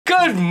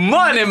Good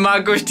morning,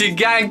 my gushti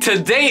gang.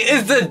 Today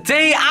is the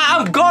day I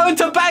am going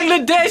to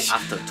Bangladesh.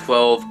 After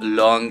 12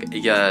 long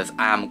years,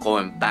 I am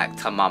going back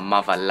to my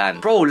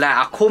motherland. Bro, like,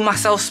 I call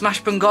myself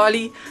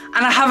SMASHBengali,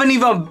 and I haven't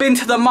even been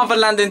to the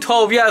motherland in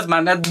 12 years,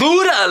 man. But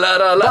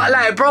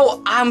like,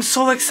 bro, I'm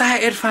so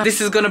excited, fam.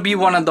 This is gonna be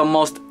one of the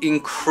most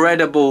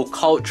incredible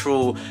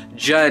cultural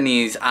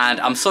journeys, and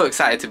I'm so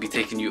excited to be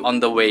taking you on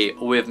the way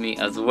with me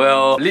as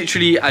well.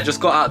 Literally, I just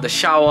got out of the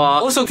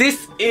shower. Also,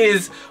 this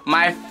is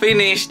my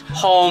finished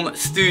home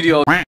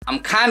studio. I'm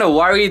kind of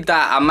worried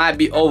that I might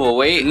be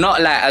overweight. Not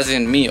like as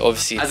in me,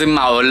 obviously, as in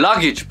my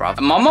luggage, bro.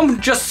 My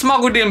mom just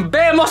smuggled in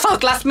bare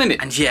muscles last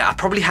minute. And yeah, I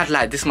probably had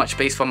like this much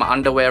space for my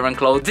underwear and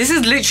clothes. This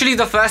is literally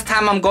the first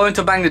time I'm going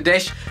to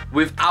Bangladesh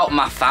without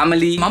my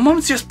family. My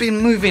mom's just been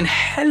moving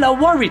hella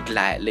worried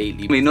like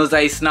lately.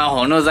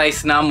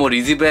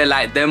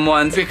 Like them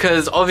ones,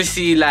 because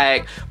obviously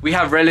like we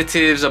have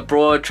relatives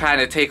abroad trying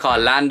to take our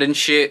land and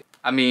shit.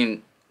 I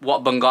mean,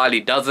 what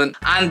Bengali doesn't?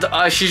 And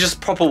she's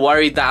just proper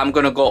worried that I'm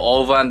gonna go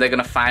over and they're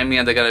gonna find me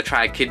and they're gonna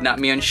try and kidnap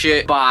me and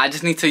shit. But I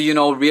just need to, you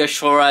know,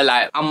 reassure her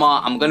like I'm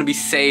gonna be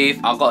safe.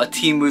 I've got a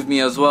team with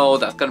me as well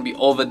that's gonna be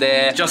over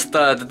there. Just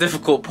the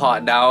difficult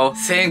part now,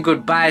 saying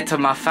goodbye to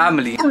my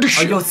family. Oh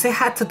yo, say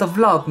hi to the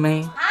vlog,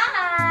 man.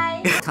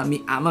 Hi. Tell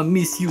me I'ma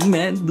miss you,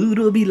 man.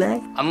 Duro be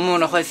like I'm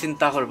gonna hoy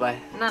sinta korbay.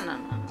 No.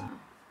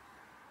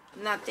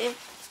 Nate.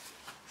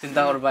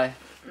 Sinta korbay.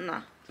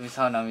 No. Tumi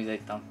sao na mi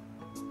jaitam.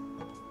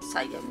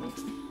 Sayami.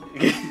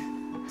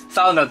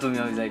 Sao na tumi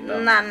ami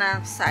jaitam. Na,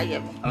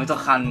 sayami. Ami to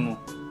khanmu.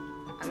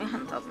 Ami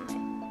hantab nai.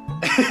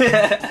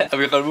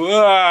 Ami khanmu.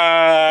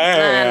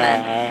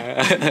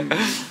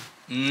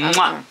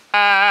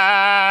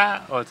 Na.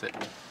 What's it?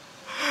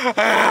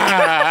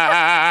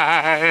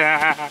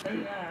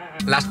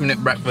 Last minute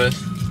breakfast.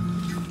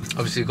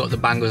 Obviously got the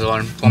bangers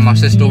on. Got my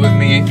sister with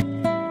me.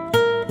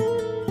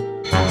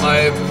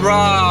 My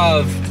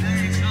bruv.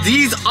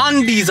 These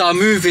undies are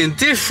moving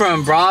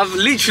different, bruv.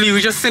 Literally,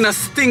 we just seen a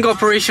sting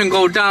operation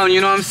go down,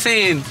 you know what I'm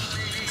saying?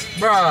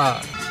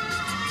 Bruh.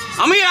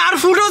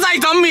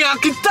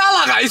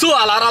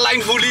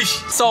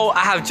 So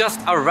I have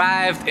just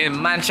arrived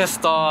in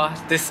Manchester.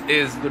 This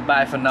is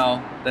goodbye for now.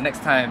 The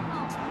next time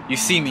you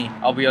see me,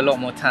 I'll be a lot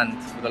more tanned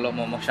with a lot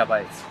more moksha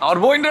bites. No.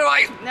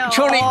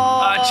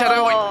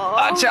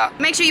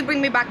 Make sure you bring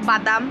me back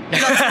badam.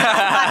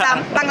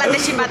 Badam,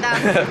 Bangladeshi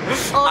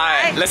badam.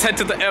 Alright, let's head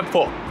to the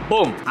airport.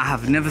 Boom. I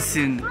have never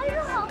seen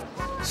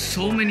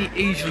so many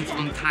Asians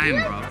on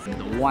time, bro.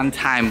 The one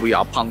time we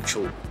are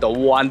punctual. The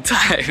one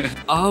time.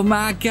 Oh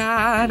my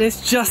god,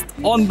 it's just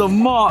on the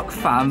mark,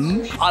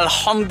 fam.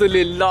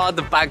 Alhamdulillah,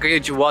 the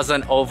baggage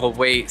wasn't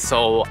overweight,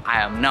 so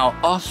I am now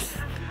off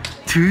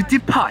to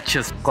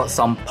departures. Got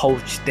some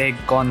poached egg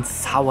on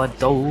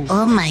sourdough.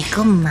 Oh my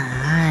god,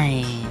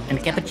 my. And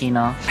a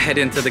cappuccino. Head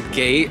into the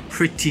gate.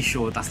 Pretty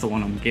sure that's the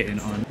one I'm getting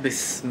on.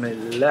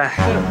 Bismillah.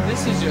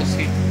 This is your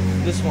seat.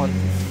 This one.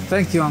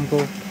 Thank you,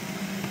 uncle.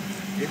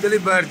 I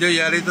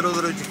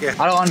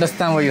don't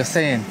understand what you're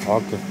saying.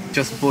 Okay.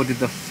 Just boarded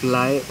the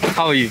flight.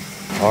 How are you?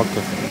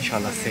 Okay.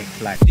 Inshallah, safe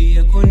flight.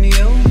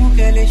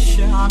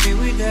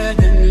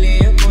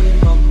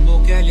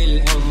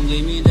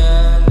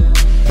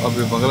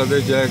 अभी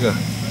बांग्लादेश जाएगा.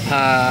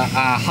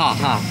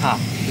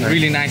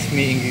 Really nice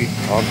meeting you.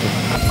 Okay.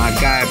 My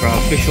guy, bro,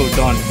 official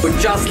done. We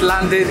just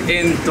landed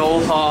in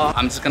Doha.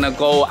 I'm just gonna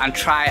go and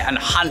try and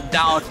hunt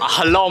down a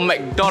halal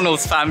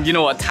McDonald's, fam. You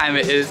know what time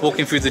it is.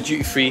 Walking through the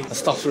duty free.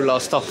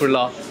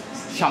 Astaghfirullah.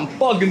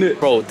 Champagne it.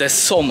 Bro, there's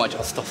so much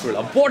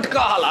astaghfirullah. Vodka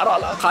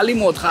halal. Khali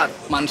mod khat.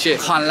 Man shit.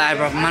 Can't lie,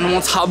 bro. Man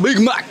wants a Big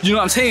Mac. You know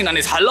what I'm saying? And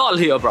it's halal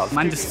here, bro.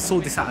 Man just saw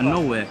this out of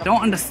nowhere.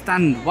 Don't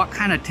understand what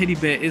kind of teddy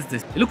bear is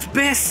this. It looks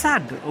bare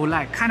sad or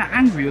like kind of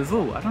angry as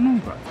well. I don't know,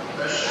 bro.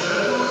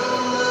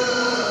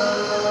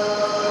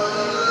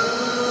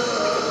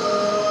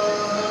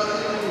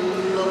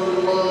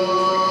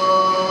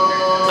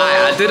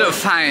 I didn't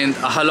find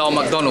a halal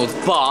McDonald's,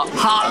 but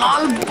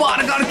halal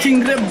Burger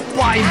King re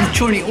bhai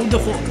bichoni. Oh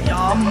dekho,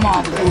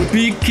 yamma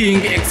Big King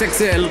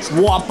XXL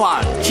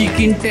Whopper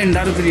chicken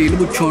tender grill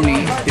bichoni.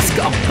 It's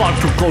about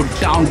to go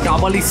down.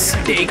 Double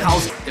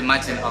steakhouse.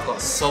 Imagine I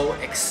got so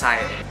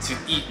excited to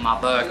eat my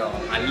burger.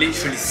 I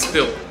literally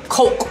spilled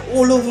Coke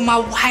all over my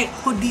white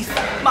hoodie.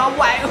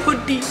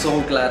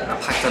 So glad I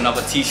packed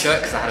another t-shirt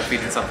because I had a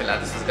feeling something like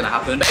this was gonna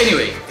happen. But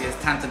anyway, it's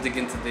time to dig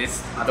into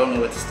this. I don't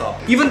know where to start.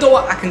 Even though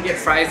I can get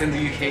fries in the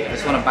UK, I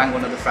just want to bang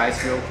one of the fries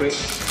real quick.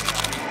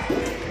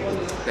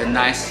 They're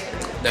nice,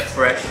 they're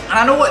fresh. And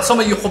I know what some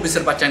of you hobbies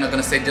are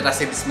gonna say. Did I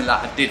say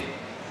Bismillah? I did.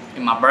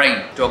 In my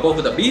brain. Do I go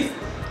for the beef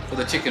or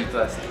the chicken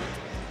first?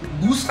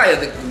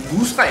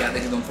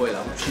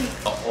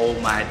 Oh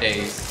my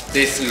days.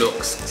 This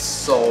looks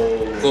so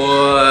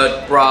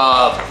good,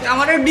 bruh.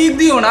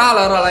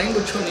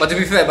 But to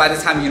be fair, by the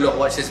time you lot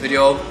watch this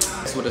video,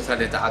 this would have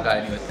turned into aga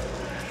anyway.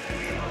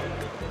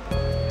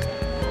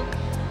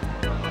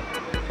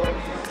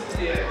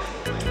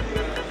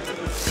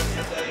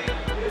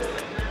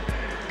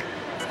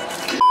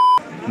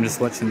 I'm just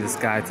watching this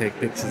guy take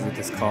pictures with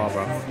this car,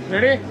 bro.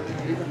 Ready?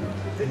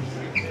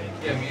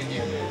 Yeah, me and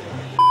you.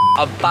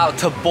 About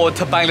to board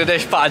to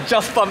Bangladesh, but I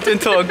just bumped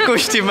into a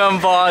gushti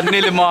member,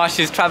 Nilima.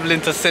 She's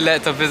traveling to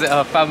Sylhet to visit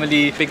her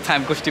family. Big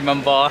time gushti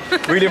member.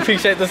 Really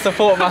appreciate the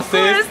support, my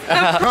sis.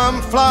 Come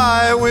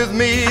fly with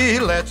me,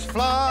 let's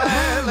fly,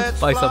 let's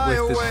fly Wasted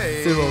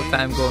away. zero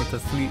time going to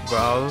sleep,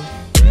 bro.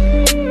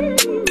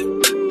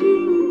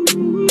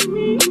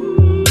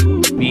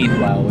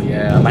 Meanwhile,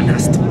 yeah, man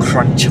has to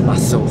crunch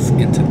myself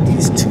into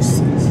these 2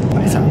 seats.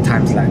 But it's at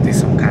times like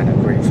this I'm kind of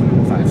grateful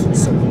and thankful.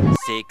 So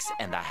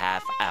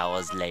 6.5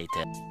 hours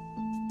later.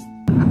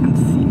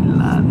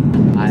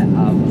 I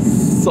am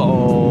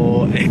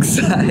so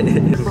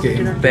excited. I'm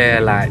getting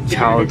bare like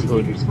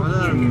childhood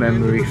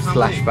memory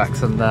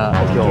flashbacks and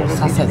that. Yo,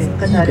 Sasa's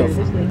ego.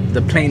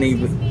 The plane ain't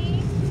even.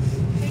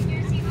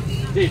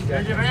 A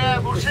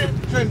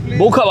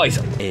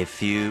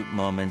few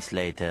moments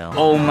later.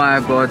 Oh my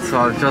god, so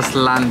I've just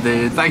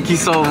landed. Thank you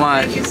so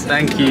much.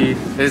 Thank you.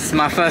 It's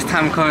my first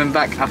time coming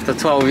back after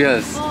 12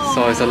 years.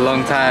 So it's a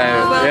long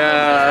time.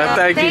 Yeah,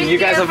 thank you. You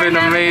guys have been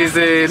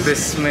amazing.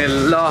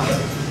 Bismillah.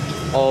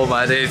 Oh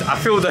my days. I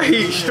feel the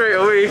heat straight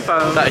away,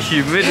 fam. That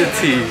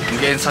humidity. I'm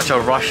getting such a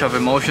rush of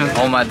emotions.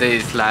 Oh my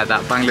days, like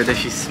that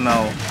Bangladeshi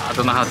smell. I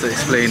don't know how to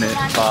explain it,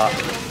 but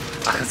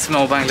I can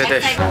smell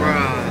Bangladesh.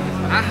 Bruh.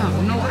 I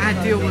have no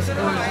idea what's going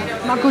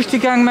on. My Gushti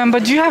gang member,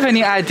 do you have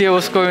any idea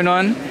what's going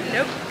on?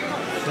 Nope.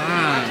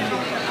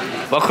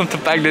 Welcome to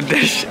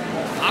Bangladesh.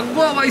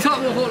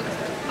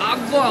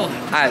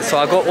 Alright, so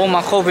I got all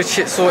my COVID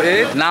shit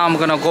sorted. Now I'm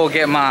gonna go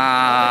get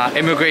my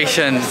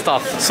immigration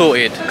stuff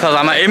sorted. Cause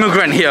I'm an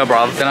immigrant here,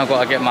 bruv. Then I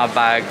gotta get my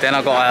bag. Then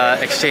I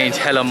gotta exchange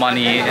hella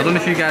money. I don't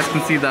know if you guys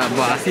can see that,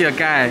 but I see a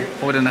guy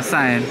holding a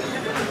sign.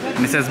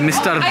 And it says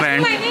Mr.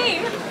 Ben. I see my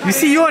name. You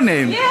see your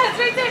name? Yeah, it's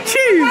right there.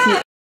 Jeez.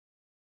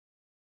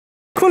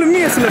 Calling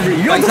me a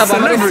celebrity. You're the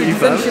celebrity,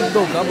 fam.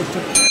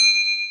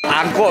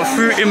 I got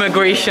through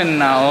immigration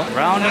now.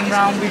 Round and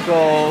round we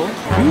go.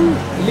 Who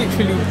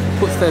literally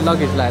puts their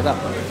luggage like that?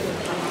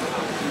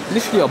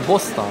 Literally a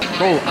buster.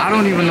 Bro, I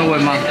don't even know where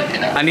my...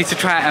 I need to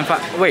try and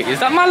find... Wait, is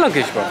that my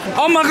luggage, bro?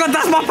 Oh my god,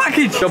 that's my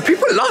package! Yo,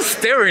 people love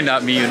staring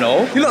at me, you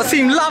know? You lot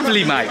seem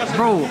lovely, mate.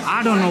 Bro,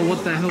 I don't know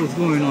what the hell is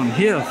going on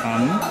here,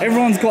 fam.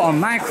 Everyone's got a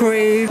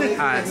microwave.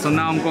 Alright, so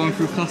now I'm going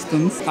through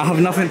customs. I have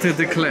nothing to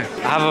declare.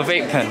 I have a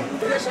vape pen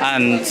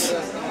and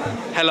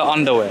hella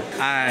underwear.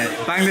 Alright,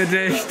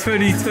 Bangladesh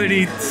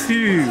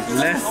 2022.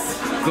 Let's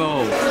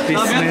go.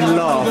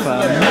 Bismillah,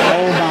 fam.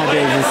 Oh my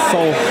days, it's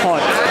so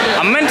hot.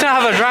 I'm meant to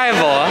have a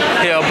driver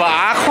here, but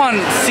I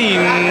can't see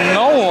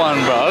no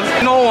one, bruv.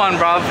 No one,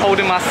 bruv,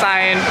 holding my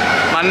sign,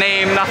 my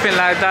name, nothing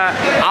like that.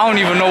 I don't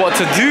even know what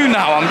to do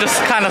now. I'm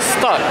just kind of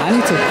stuck. I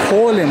need to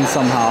call him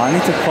somehow. I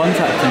need to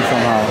contact him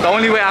somehow. The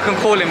only way I can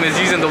call him is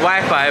using the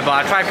Wi-Fi, but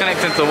I tried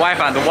connecting to the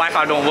Wi-Fi and the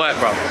Wi-Fi don't work,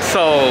 bro.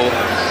 So,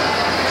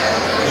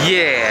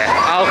 yeah,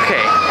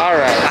 okay,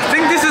 alright. I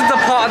think this is the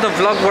part of the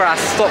vlog where I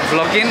stop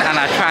vlogging and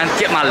I try and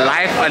get my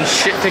life and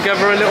shit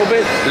together a little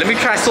bit. Let me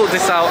try sort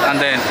this out and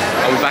then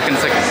I'll be back in a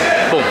second.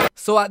 Boom.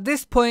 So at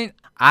this point,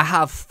 I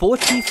have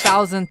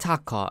 40,000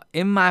 taka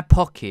in my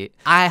pocket.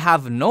 I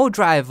have no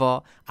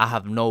driver. I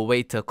have no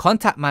way to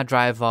contact my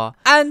driver.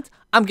 And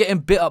I'm getting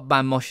bit up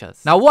by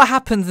moshas. Now what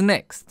happens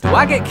next? Do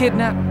I get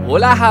kidnapped?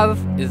 All I have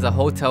is a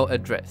hotel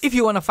address. If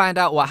you want to find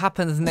out what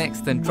happens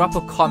next, then drop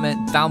a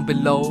comment down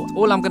below.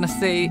 All I'm gonna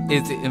say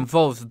is it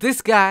involves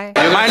this guy.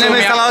 My name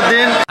is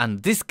Salahuddin.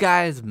 And this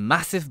guy's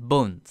massive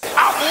buns.